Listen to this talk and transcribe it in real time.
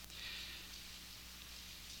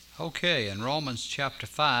Okay, in Romans chapter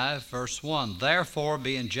 5, verse 1, therefore,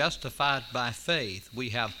 being justified by faith, we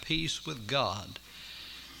have peace with God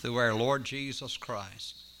through our Lord Jesus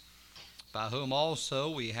Christ, by whom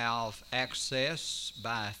also we have access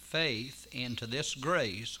by faith into this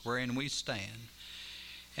grace wherein we stand,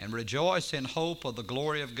 and rejoice in hope of the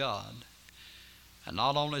glory of God. And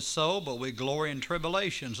not only so, but we glory in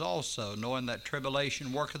tribulations also, knowing that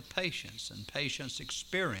tribulation worketh patience, and patience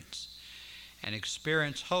experience, and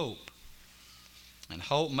experience hope. And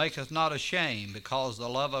hope maketh not ashamed, because the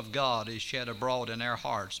love of God is shed abroad in our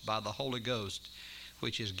hearts by the Holy Ghost,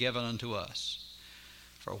 which is given unto us.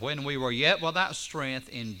 For when we were yet without strength,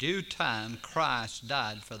 in due time Christ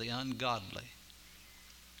died for the ungodly.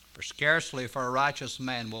 For scarcely for a righteous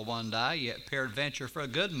man will one die, yet peradventure for a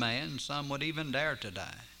good man some would even dare to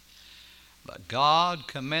die. But God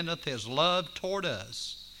commendeth his love toward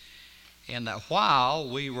us, in that while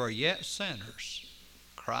we were yet sinners,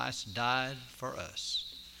 Christ died for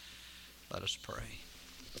us. Let us pray.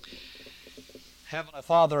 Heavenly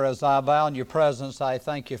Father, as I bow in your presence, I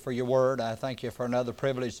thank you for your word. I thank you for another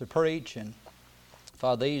privilege to preach, and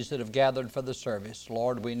for these that have gathered for the service.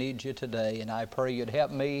 Lord, we need you today, and I pray you'd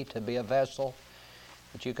help me to be a vessel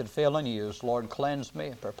that you could fill and use. Lord, cleanse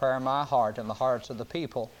me, prepare my heart and the hearts of the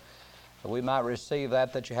people, that we might receive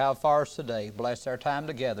that you have for us today. Bless our time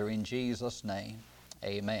together in Jesus' name.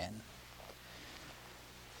 Amen.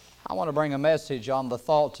 I want to bring a message on the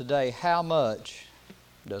thought today, how much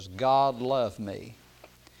does God love me?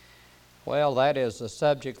 Well, that is a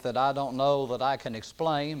subject that I don't know that I can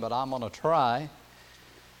explain, but I'm going to try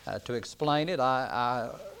to explain it.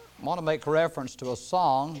 I want to make reference to a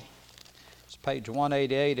song. It's page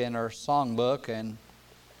 188 in our songbook, and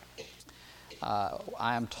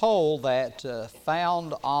I am told that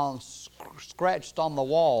found scratched on the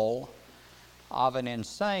wall of an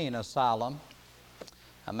insane asylum,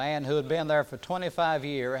 a man who had been there for 25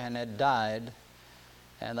 years and had died,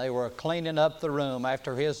 and they were cleaning up the room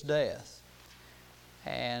after his death.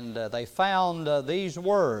 And they found these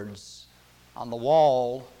words on the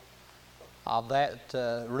wall of that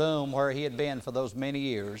room where he had been for those many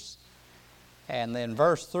years. And then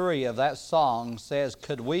verse 3 of that song says,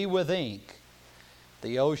 could we with ink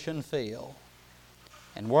the ocean fill,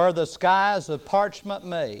 and were the skies of parchment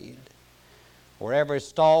made, were every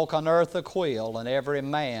stalk on earth a quill, and every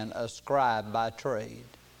man a scribe by trade,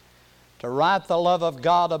 to write the love of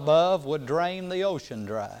God above would drain the ocean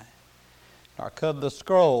dry, nor could the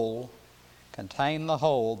scroll contain the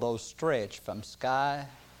whole, though stretched from sky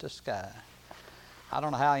to sky. I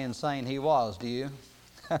don't know how insane he was, do you?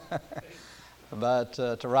 But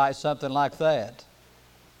to write something like that.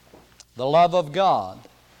 The love of God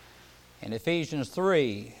in Ephesians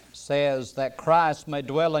 3 says that Christ may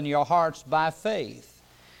dwell in your hearts by faith,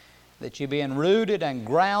 that you being rooted and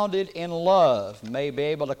grounded in love may be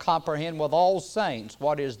able to comprehend with all saints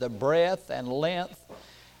what is the breadth and length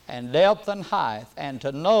and depth and height, and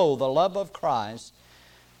to know the love of Christ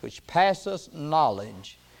which passeth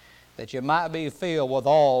knowledge, that you might be filled with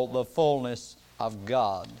all the fullness of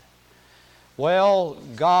God. Well,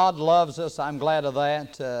 God loves us. I'm glad of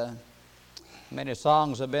that. Many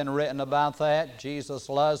songs have been written about that. Jesus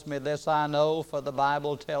loves me, this I know, for the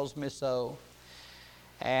Bible tells me so.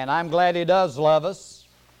 And I'm glad He does love us.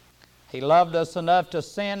 He loved us enough to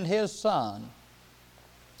send His Son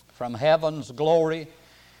from heaven's glory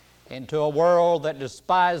into a world that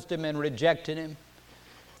despised Him and rejected Him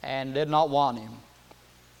and did not want Him.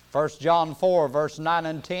 1 John 4, verse 9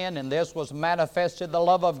 and 10, and this was manifested the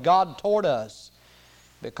love of God toward us,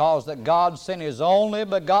 because that God sent His only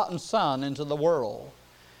begotten Son into the world,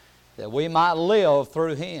 that we might live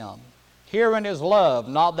through Him. Herein is love,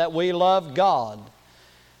 not that we loved God,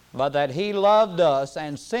 but that He loved us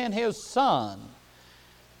and sent His Son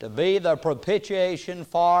to be the propitiation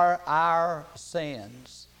for our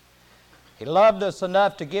sins. He loved us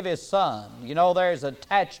enough to give His Son. You know, there's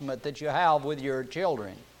attachment that you have with your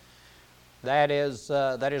children that is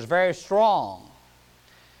very strong.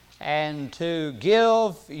 And to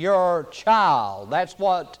give your child, that's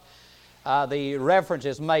what the reference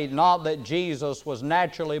is made, not that Jesus was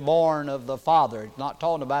naturally born of the Father. It's not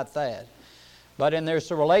talking about that. But in there's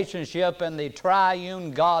a relationship in the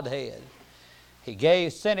triune Godhead. He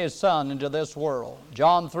sent His Son into this world.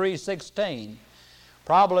 John 3:16,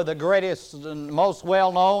 probably the greatest and most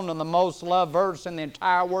well-known and the most loved verse in the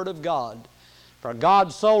entire Word of God. For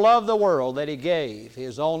God so loved the world that He gave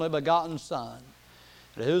His only begotten Son,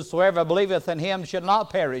 that whosoever believeth in Him should not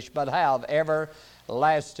perish, but have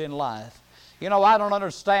everlasting life. You know, I don't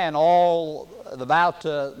understand all about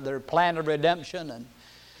their plan of redemption.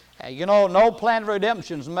 And you know, no plan of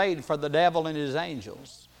redemption is made for the devil and his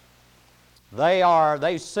angels.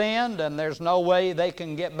 They sinned, and there's no way they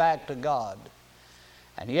can get back to God.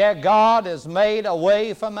 And yet God has made a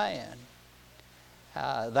way for man,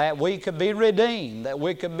 that we could be redeemed, that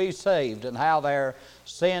we could be saved, and have their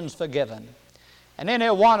sins forgiven. And isn't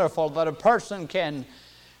it wonderful that a person can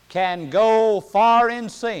go far in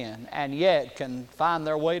sin and yet can find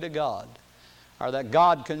their way to God, or that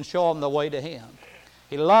God can show them the way to Him.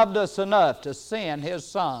 He loved us enough to send His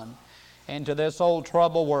Son into this old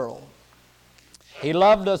troubled world. He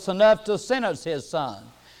loved us enough to send us His Son.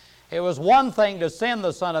 It was one thing to send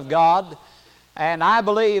the Son of God, and I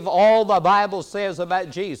believe all the Bible says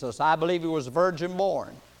about Jesus. I believe He was virgin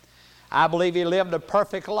born. I believe He lived a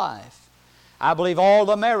perfect life. I believe all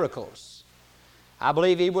the miracles. I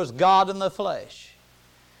believe He was God in the flesh.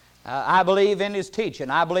 I believe in His teaching.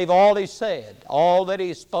 I believe all He said, all that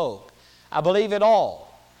He spoke. I believe it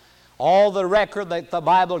all. All the record that the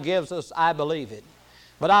Bible gives us, I believe it.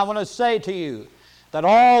 But I want to say to you that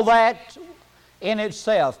all that in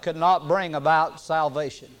itself could not bring about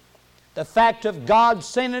salvation. The fact of God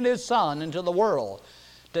sending His Son into the world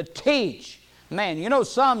to teach man. You know,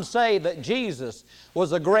 some say that Jesus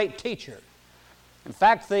was a great teacher. In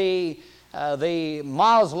fact, the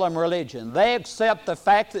Muslim religion, they accept the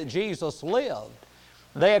fact that Jesus lived.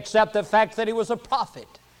 They accept the fact that He was a prophet.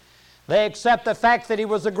 They accept the fact that He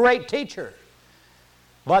was a great teacher.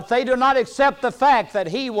 But they do not accept the fact that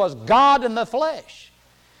He was God in the flesh,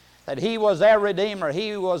 that He was our Redeemer,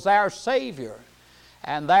 He was our Savior.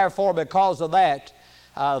 And therefore, because of that,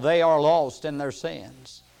 they are lost in their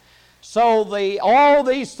sins. So all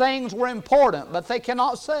these things were important, but they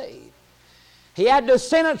cannot save. He had to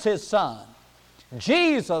sentence His Son.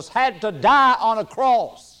 Jesus had to die on a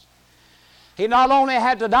cross. He not only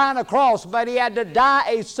had to die on a cross, but He had to die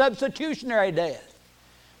a substitutionary death.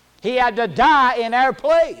 He had to die in our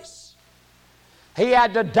place. He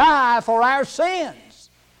had to die for our sins.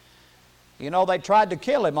 You know, they tried to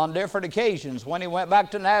kill Him on different occasions. When He went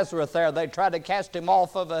back to Nazareth there, they tried to cast Him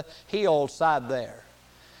off of a hillside there.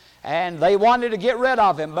 And they wanted to get rid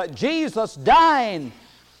of Him. But Jesus dying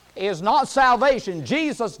is not salvation.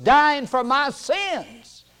 Jesus dying for my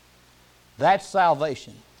sins, that's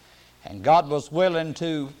salvation. And God was willing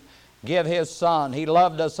to give His Son. He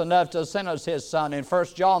loved us enough to send us His Son. In 1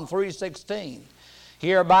 John 3:16,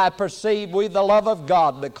 hereby perceive we the love of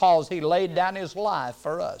God, because He laid down His life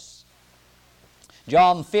for us.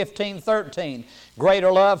 John 15:13,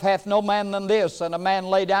 greater love hath no man than this, and a man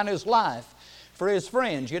lay down his life for his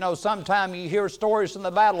friends. You know, sometimes you hear stories in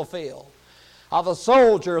the battlefield of a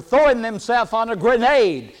soldier throwing themselves on a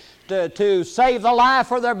grenade to save the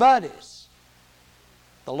life of their buddies.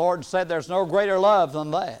 The Lord said there's no greater love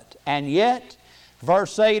than that. And yet,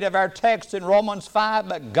 verse 8 of our text in Romans 5,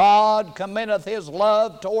 but God committeth His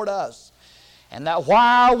love toward us, and that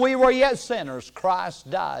while we were yet sinners, Christ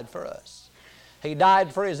died for us. He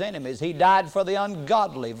died for His enemies. He died for the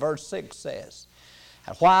ungodly, verse 6 says.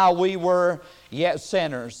 And while we were yet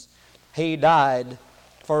sinners, He died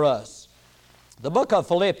for us. The book of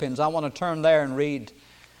Philippians, I want to turn there and read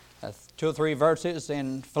 2 or 3 verses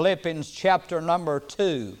in Philippians chapter number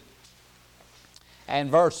 2 and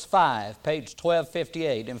verse 5, page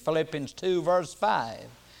 1258. In Philippians 2 verse 5,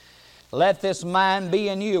 let this mind be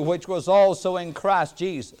in you, which was also in Christ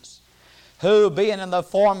Jesus, who being in the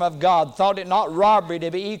form of God, thought it not robbery to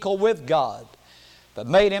be equal with God, but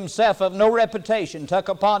made Himself of no reputation, took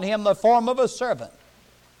upon Him the form of a servant,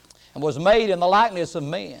 and was made in the likeness of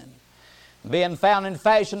men. Being found in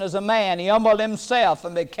fashion as a man, He humbled Himself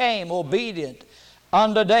and became obedient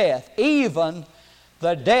unto death, even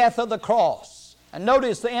the death of the cross. And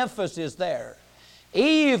notice the emphasis there.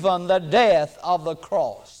 Even the death of the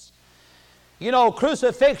cross. You know,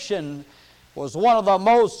 crucifixion was one of the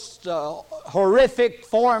most horrific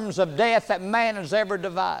forms of death that man has ever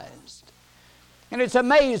devised. And it's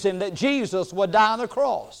amazing that Jesus would die on the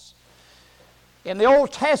cross. In the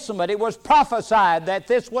Old Testament, it was prophesied that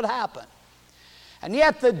this would happen. And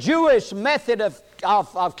yet the Jewish method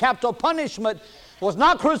of capital punishment was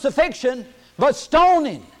not crucifixion, but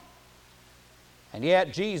stoning. And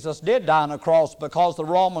yet Jesus did die on the cross because the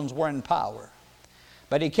Romans were in power.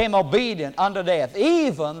 But He came obedient unto death,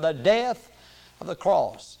 even the death of the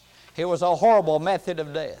cross. It was a horrible method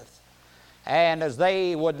of death. And as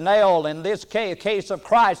they would nail, in this case of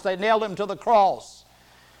Christ, they nailed Him to the cross.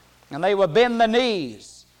 And they would bend the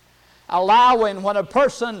knees, allowing when a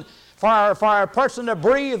person... For a person to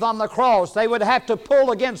breathe on the cross, they would have to pull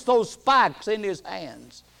against those spikes in His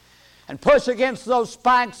hands and push against those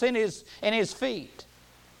spikes in his feet.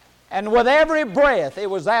 And with every breath, it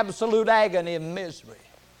was absolute agony and misery.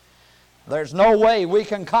 There's no way we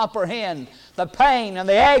can comprehend the pain and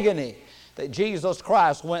the agony that Jesus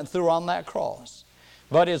Christ went through on that cross,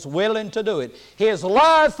 but is willing to do it. His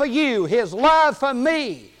love for you, His love for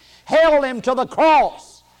me, held Him to the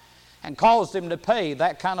cross and caused Him to pay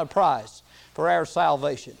that kind of price for our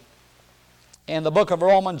salvation. In the book of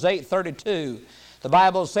Romans 8:32, the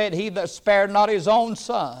Bible said, He that spared not His own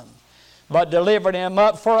Son, but delivered Him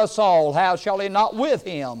up for us all, how shall He not with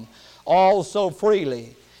Him also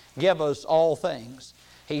freely give us all things?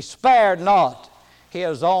 He spared not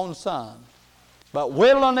His own Son, but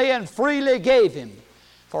willingly and freely gave Him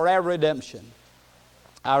for our redemption.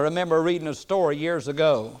 I remember reading a story years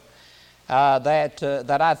ago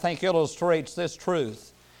that I think illustrates this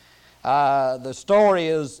truth. The story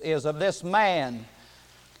is of this man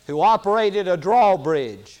who operated a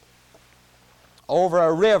drawbridge over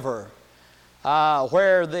a river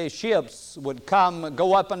where the ships would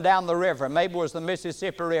go up and down the river. Maybe it was the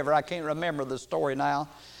Mississippi River. I can't remember the story now.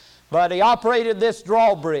 But he operated this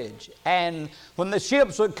drawbridge. And when the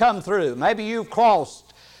ships would come through, maybe you've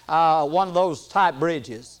crossed one of those type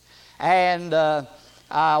bridges. And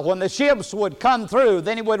when the ships would come through,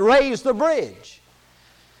 then he would raise the bridge.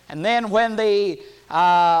 And then when the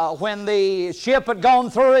ship had gone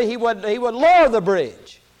through, he would lower the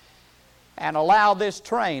bridge and allow this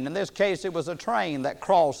train, in this case it was a train that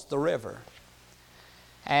crossed the river.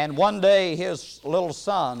 And one day his little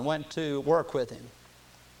son went to work with him.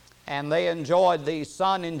 And the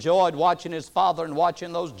son enjoyed watching his father and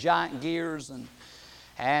watching those giant gears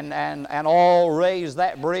and all raise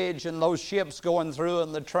that bridge and those ships going through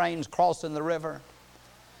and the trains crossing the river.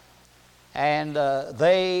 And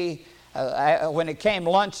when it came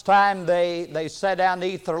lunchtime, they sat down to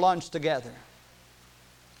eat their lunch together.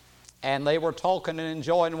 And they were talking and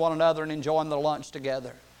enjoying one another and enjoying their lunch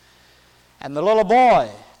together. And the little boy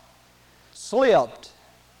slipped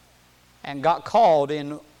and got caught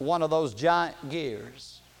in one of those giant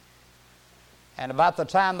gears. And about the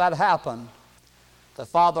time that happened, the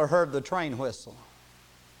father heard the train whistle.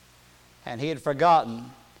 And he had forgotten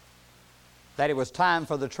that it was time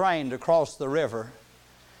for the train to cross the river,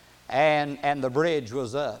 and the bridge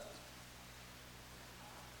was up.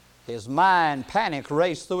 His mind, panic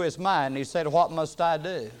raced through his mind, and he said, what must I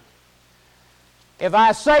do? If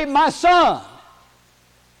I save my son,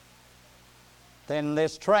 then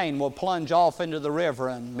this train will plunge off into the river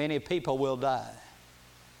and many people will die.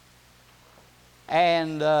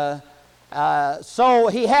 And so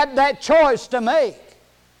he had that choice to make.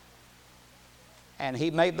 And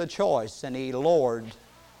he made the choice and he lowered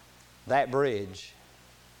that bridge,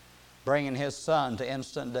 bringing his son to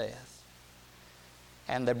instant death.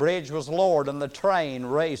 And the bridge was lowered and the train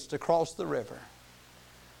raced across the river.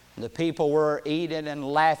 And the people were eating and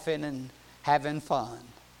laughing and having fun.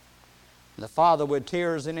 And the father, with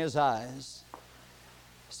tears in his eyes,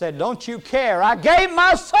 said, don't you care? I gave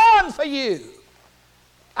my son for you.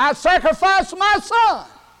 I sacrificed my son.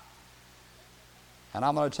 And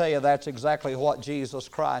I'm going to tell you that's exactly what Jesus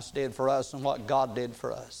Christ did for us and what God did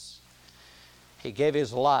for us. He gave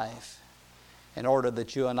His life in order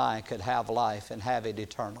that you and I could have life and have it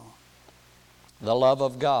eternal. The love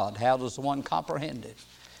of God, how does one comprehend it?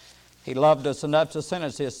 He loved us enough to send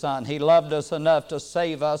us His Son. He loved us enough to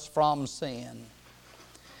save us from sin.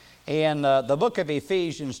 In the book of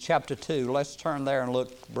Ephesians chapter 2, let's turn there and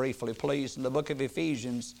look briefly, please. In the book of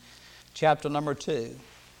Ephesians chapter number 2.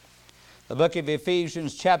 The book of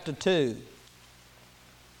Ephesians chapter 2,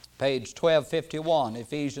 page 1251,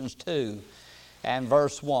 Ephesians 2 and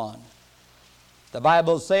verse 1. The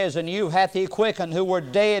Bible says, and you hath He quickened who were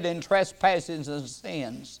dead in trespasses and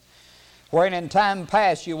sins, wherein in time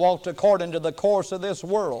past you walked according to the course of this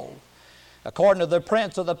world, according to the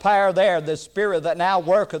prince of the power there, the spirit that now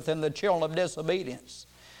worketh in the children of disobedience,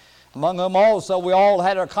 among whom also we all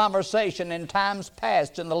had our conversation in times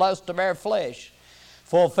past in the lust of our flesh,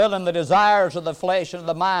 fulfilling the desires of the flesh and of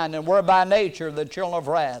the mind, and were by nature the children of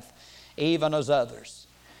wrath, even as others.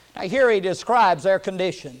 Now here he describes their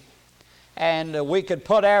condition. And we could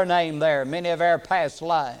put our name there, many of our past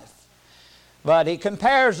life. But he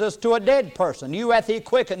compares us to a dead person. You hath He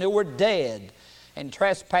quickened who were dead in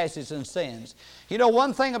trespasses and sins. You know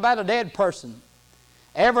one thing about a dead person,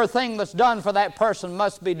 everything that's done for that person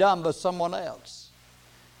must be done by someone else.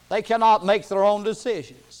 They cannot make their own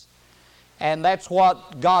decisions. And that's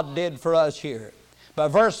what God did for us here. But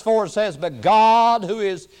verse 4 says, but God, who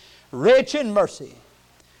is rich in mercy,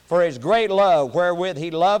 for His great love wherewith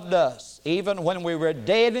He loved us, even when we were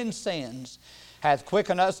dead in sins, hath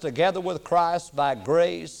quickened us together with Christ. By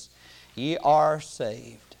grace ye are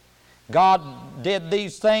saved. God did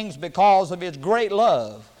these things because of His great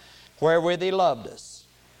love wherewith He loved us.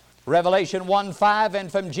 Revelation 1:5,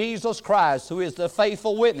 and from Jesus Christ, who is the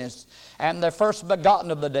faithful witness, and the first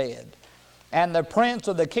begotten of the dead, and the prince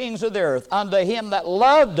of the kings of the earth, unto him that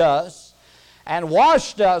loved us, and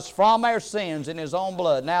washed us from our sins in his own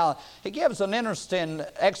blood. Now, he gives an interesting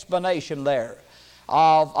explanation there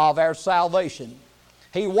of our salvation.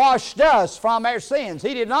 He washed us from our sins.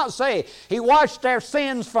 He did not say he washed our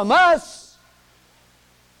sins from us.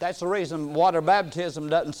 That's the reason water baptism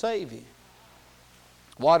doesn't save you.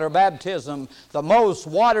 Water baptism, the most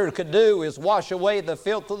water could do is wash away the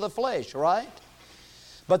filth of the flesh, right?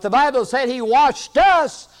 But the Bible said he washed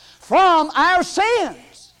us from our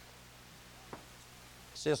sins.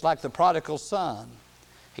 It's just like the prodigal son.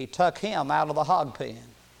 He took him out of the hog pen.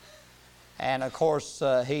 And of course,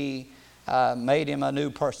 he made him a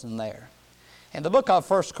new person there. In the book of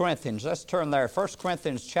 1 Corinthians, let's turn there, 1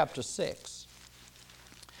 Corinthians chapter 6.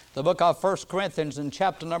 The book of 1 Corinthians in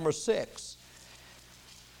chapter number 6.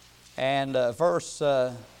 And verse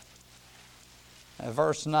 9.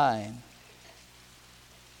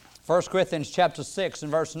 1 Corinthians chapter 6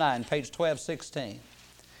 and verse 9, page 1216.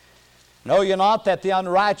 Know ye not that the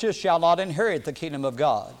unrighteous shall not inherit the kingdom of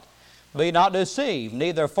God? Be not deceived,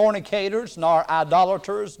 neither fornicators, nor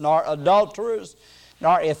idolaters, nor adulterers,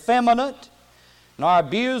 nor effeminate, nor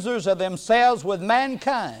abusers of themselves with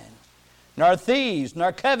mankind, nor thieves,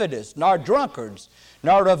 nor covetous, nor drunkards,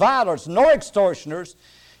 nor revilers, nor extortioners,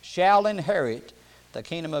 shall inherit the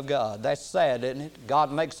kingdom of God. That's sad, isn't it?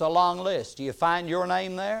 God makes a long list. Do you find your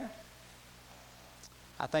name there?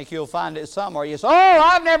 I think you'll find it somewhere. You say, oh,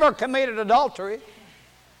 I've never committed adultery.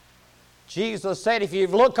 Jesus said, if you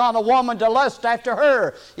look on a woman to lust after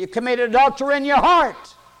her, you committed adultery in your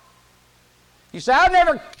heart. You say, I've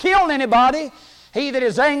never killed anybody. He that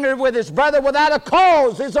is angry with his brother without a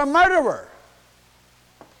cause is a murderer.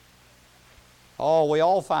 Oh, we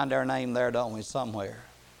all find our name there, don't we, somewhere?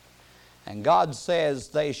 And God says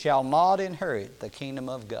they shall not inherit the kingdom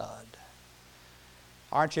of God.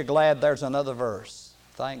 Aren't you glad there's another verse?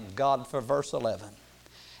 Thank God for verse 11.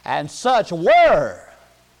 And such were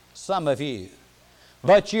some of you,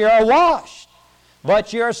 but you are washed,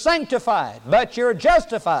 but you are sanctified, but you are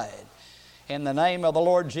justified in the name of the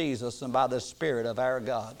Lord Jesus and by the Spirit of our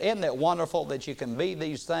God. Isn't it wonderful that you can be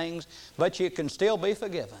these things, but you can still be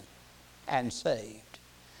forgiven and saved?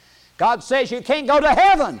 God says you can't go to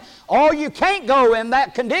heaven, or you can't go in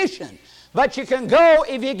that condition, but you can go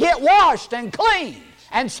if you get washed and cleaned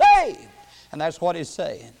and saved. And that's what he's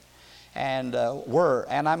saying. And were,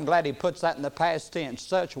 and I'm glad he puts that in the past tense,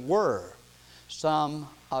 such were some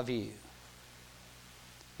of you.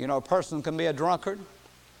 You know, a person can be a drunkard,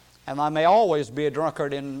 and I may always be a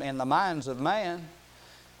drunkard in the minds of man,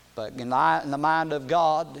 but in the mind of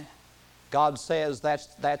God, God says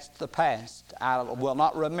that's the past. I will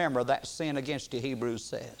not remember that sin against you, Hebrews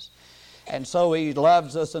says. And so he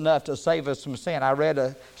loves us enough to save us from sin. I read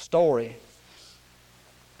a story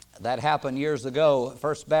that happened years ago at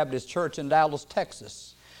First Baptist Church in Dallas,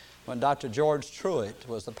 Texas, when Dr. George Truitt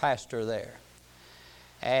was the pastor there.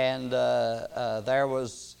 And there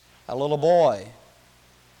was a little boy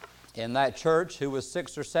in that church who was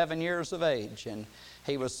 6 or 7 years of age, and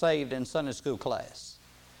he was saved in Sunday school class.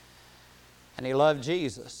 And he loved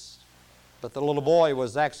Jesus. But the little boy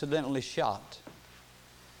was accidentally shot.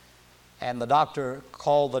 And the doctor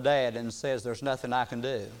called the dad and says, there's nothing I can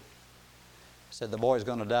do. He said, the boy's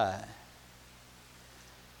going to die.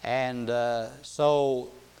 And so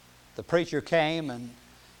the preacher came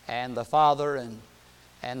and the father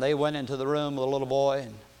and they went into the room with the little boy.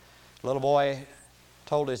 And the little boy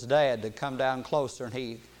told his dad to come down closer, and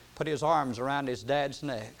he put his arms around his dad's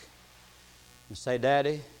neck and say,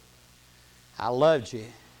 Daddy, I loved you,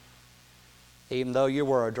 even though you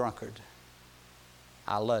were a drunkard.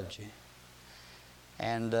 I loved you.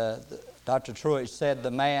 And Dr. Truitt said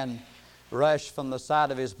the man rushed from the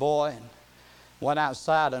side of his boy and went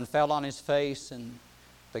outside and fell on his face and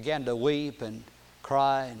began to weep and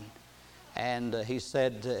cry. And he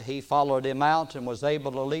said he followed him out and was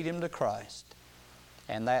able to lead him to Christ.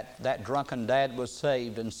 And that drunken dad was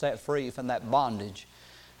saved and set free from that bondage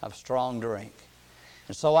of strong drink.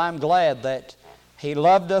 And so I'm glad that he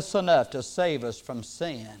loved us enough to save us from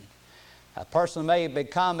sin. A person may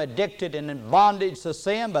become addicted and in bondage to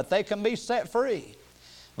sin, but they can be set free.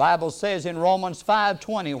 The Bible says in Romans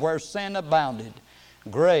 5:20, where sin abounded,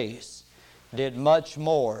 grace did much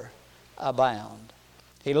more abound.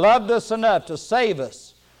 He loved us enough to save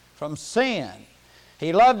us from sin.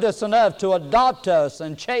 He loved us enough to adopt us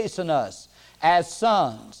and chasten us as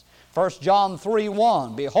sons. 1 John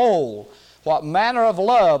 3:1, behold, what manner of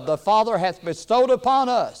love the Father hath bestowed upon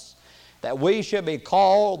us, that we should be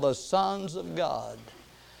called the sons of God.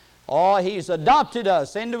 Oh, He's adopted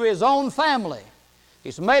us into His own family.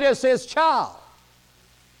 He's made us His child.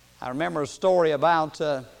 I remember a story about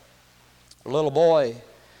a little boy.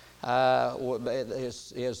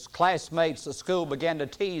 His classmates at school began to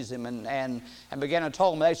tease him and began to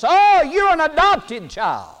tell him, they said, "Oh, you're an adopted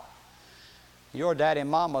child. Your daddy and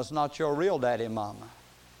mama is not your real daddy and mama."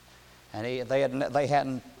 And they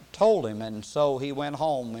hadn't told him, and so he went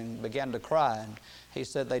home and began to cry. And he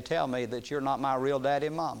said, "They tell me that you're not my real daddy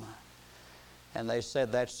and mama." And they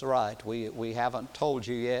said, "That's right. We haven't told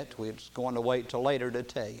you yet. We're just going to wait till later to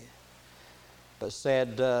tell you." But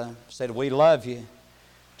said, "We love you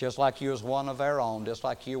just like you was one of our own, just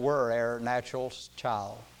like you were our natural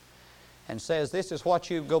child." And says, "This is what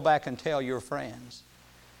you go back and tell your friends."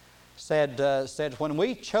 Said, "When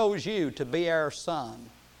we chose you to be our son,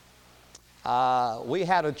 we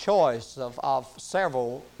had a choice of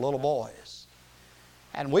several little boys.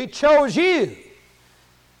 And we chose you.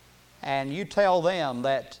 And you tell them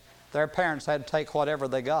that their parents had to take whatever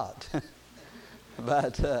they got.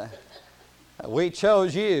 But we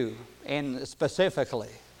chose you specifically.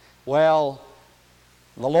 Well,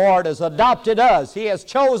 the Lord has adopted us. He has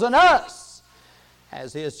chosen us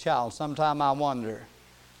as His child. Sometimes I wonder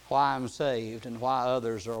why I'm saved and why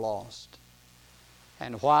others are lost.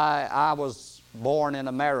 And why I was born in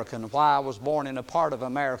America, and why I was born in a part of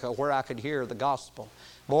America where I could hear the gospel.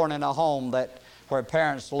 Born in a home where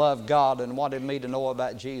parents loved God and wanted me to know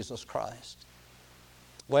about Jesus Christ.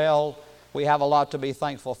 Well, we have a lot to be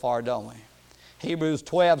thankful for, don't we? Hebrews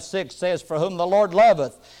 12:6 says, "For whom the Lord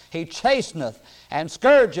loveth, He chasteneth, and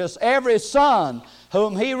scourgeth every son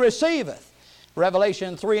whom He receiveth."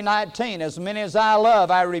 Revelation 3:19, "As many as I love,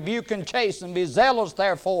 I rebuke and chasten. Be zealous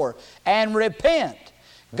therefore, and repent."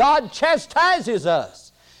 God chastises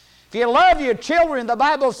us. If you love your children, the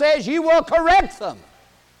Bible says you will correct them.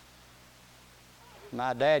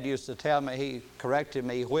 My dad used to tell me he corrected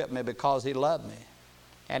me, he whipped me because he loved me.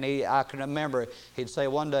 And I can remember he'd say,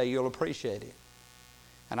 "One day you'll appreciate it."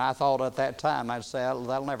 And I thought at that time, I'd say,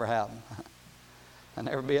 that'll never happen. There'll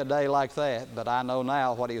never be a day like that. But I know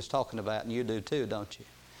now what he was talking about, and you do too, don't you?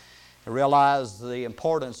 You realize the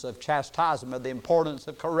importance of chastisement, the importance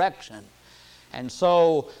of correction. And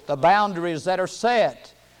so the boundaries that are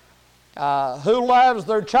set. Who loves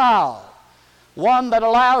their child? One that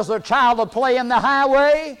allows their child to play in the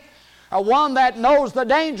highway, or one that knows the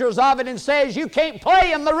dangers of it and says, "You can't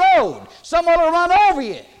play in the road. Someone will run over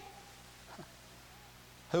you."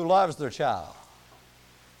 Who loves their child?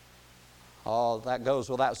 Oh, that goes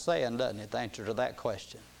without saying, doesn't it, the answer to that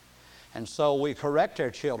question. And so we correct our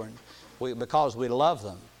children because we love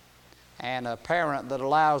them. And a parent that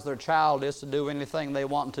allows their child just to do anything they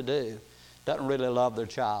want to do doesn't really love their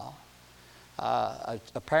child.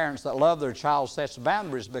 Parents that love their child sets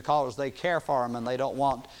boundaries because they care for them and they don't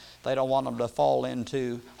want them to fall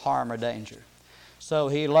into harm or danger. So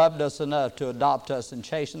He loved us enough to adopt us and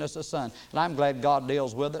chasten us a son. And I'm glad God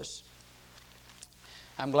deals with us.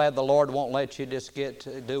 I'm glad the Lord won't let you just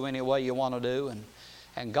do any way you want to do.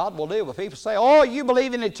 And God will deal with people. Say, "Oh, you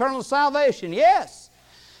believe in eternal salvation?" Yes.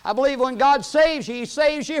 I believe when God saves you, He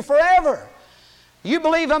saves you forever. You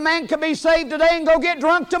believe a man can be saved today and go get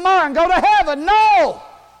drunk tomorrow and go to heaven? No!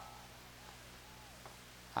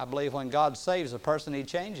 I believe when God saves a person, He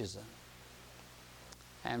changes them.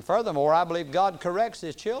 And furthermore, I believe God corrects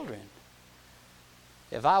His children.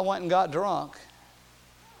 If I went and got drunk,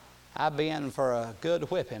 I'd be in for a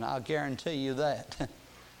good whipping. I'll guarantee you that.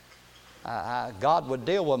 God would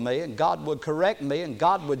deal with me, and God would correct me, and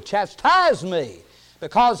God would chastise me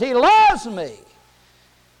because He loves me.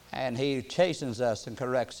 And He chastens us and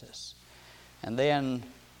corrects us. And then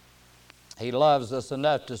He loves us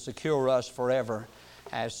enough to secure us forever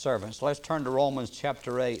as servants. Let's turn to Romans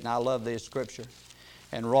chapter 8, and I love this scripture.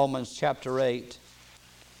 In Romans chapter 8,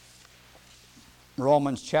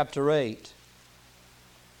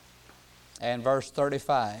 and verse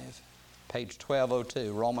 35, page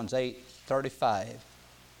 1202, Romans 8:35.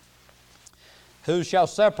 "Who shall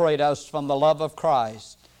separate us from the love of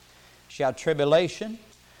Christ? Shall tribulation,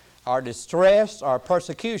 or distress, or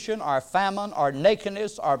persecution, or famine, or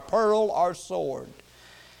nakedness, or peril, or sword?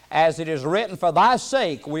 As it is written, for thy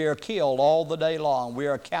sake we are killed all the day long. We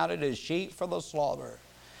are counted as sheep for the slaughter.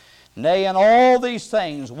 Nay, in all these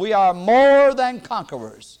things we are more than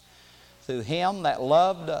conquerors through Him that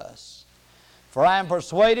loved us. For I am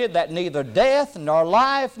persuaded that neither death, nor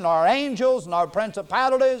life, nor angels, nor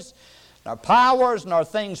principalities, nor powers, nor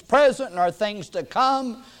things present, nor things to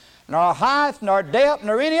come, nor height, nor depth,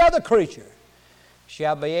 nor any other creature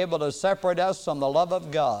shall be able to separate us from the love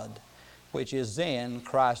of God, which is in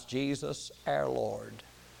Christ Jesus our Lord."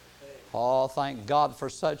 Oh, thank God for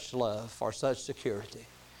such love, for such security.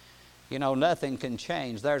 You know, nothing can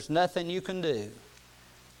change. There's nothing you can do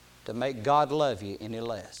to make God love you any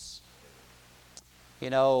less. You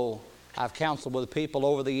know, I've counseled with people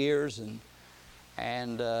over the years,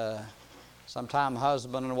 and sometimes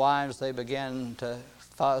husband and wives, they begin to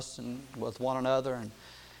fuss with one another, and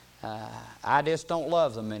I just don't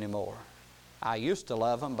love them anymore. I used to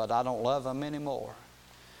love them, but I don't love them anymore.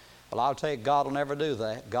 Well, I'll tell you, God will never do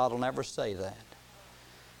that. God will never say that.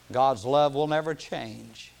 God's love will never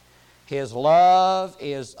change. His love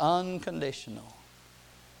is unconditional.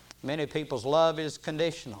 Many people's love is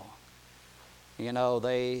conditional. You know,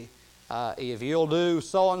 if you'll do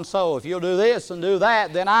so and so, if you'll do this and do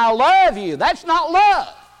that, then I'll love you. That's not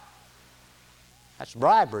love. That's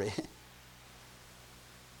bribery.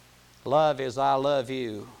 Love is I love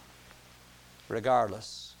you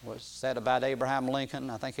regardless. What's said about Abraham Lincoln,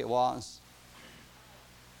 I think it was,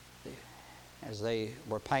 as they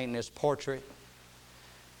were painting his portrait,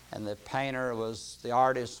 and the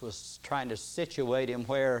artist was trying to situate him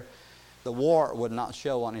where the wart would not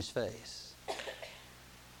show on his face.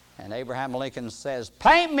 And Abraham Lincoln says,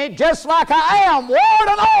 "Paint me just like I am, wart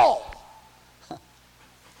and all."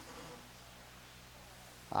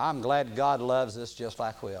 I'm glad God loves us just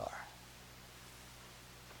like we are.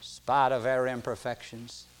 In spite of our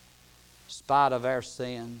imperfections, in spite of our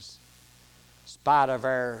sins, in spite of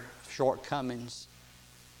our shortcomings,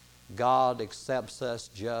 God accepts us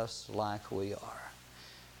just like we are.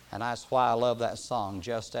 And that's why I love that song,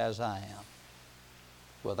 "Just as I am,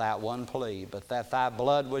 without one plea, but that thy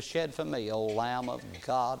blood was shed for me, O Lamb of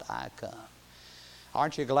God, I come."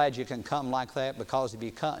 Aren't you glad you can come like that? Because if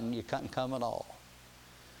you couldn't, you couldn't come at all.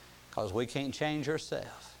 Because we can't change ourselves.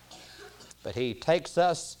 But He takes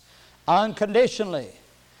us unconditionally.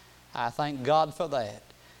 I thank God for that.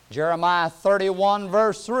 Jeremiah 31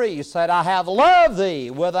 verse 3 said, "I have loved thee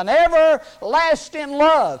with an everlasting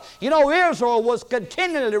love." You know, Israel was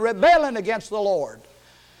continually rebelling against the Lord.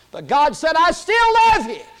 But God said, "I still love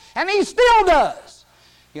you." And He still does.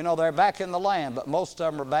 You know, they're back in the land, but most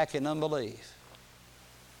of them are back in unbelief.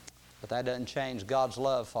 But that doesn't change God's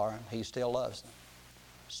love for them. He still loves them,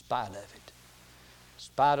 in spite of it. In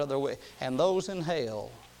spite of their way. And those in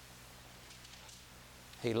hell,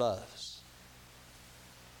 He loves.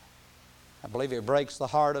 I believe it breaks the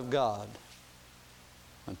heart of God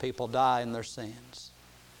when people die in their sins.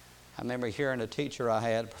 I remember hearing a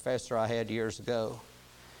professor I had years ago,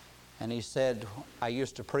 and he said, I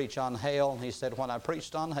used to preach on hell, and he said, when I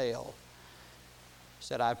preached on hell, he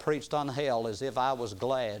said, I preached on hell as if I was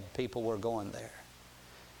glad people were going there.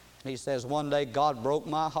 And he says, one day God broke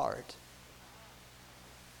my heart.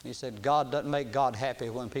 He said, God doesn't make God happy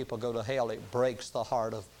when people go to hell. It breaks the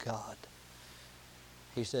heart of God.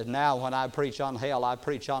 He said, now when I preach on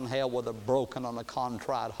hell with a broken and a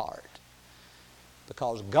contrite heart.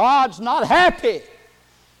 Because God's not happy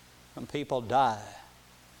when people die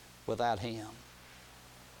without Him.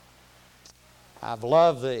 I've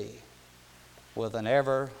loved thee with an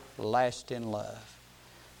everlasting love.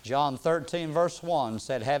 John 13 verse 1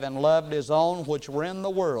 said, having loved His own which were in the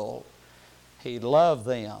world, He loved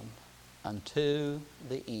them unto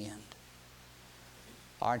the end.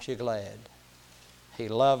 Aren't you glad? He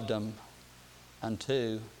loved them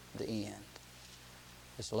unto the end.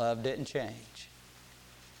 His love didn't change.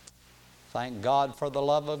 Thank God for the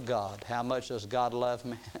love of God. How much does God love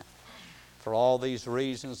me? For all these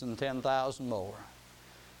reasons and 10,000 more.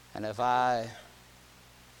 And if I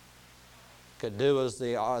could do as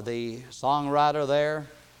the songwriter there,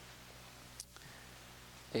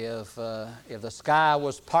 if the sky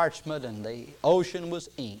was parchment and the ocean was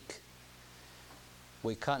ink,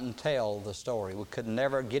 we couldn't tell the story. We could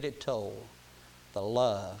never get it told, the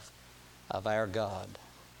love of our God.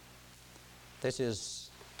 This is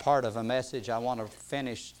part of a message. I want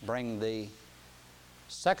to bring the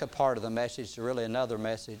second part of the message to really another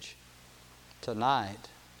message tonight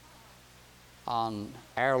on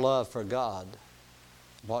our love for God,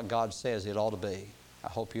 what God says it ought to be. I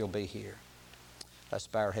hope you'll be here. Let's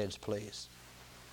bow our heads, please.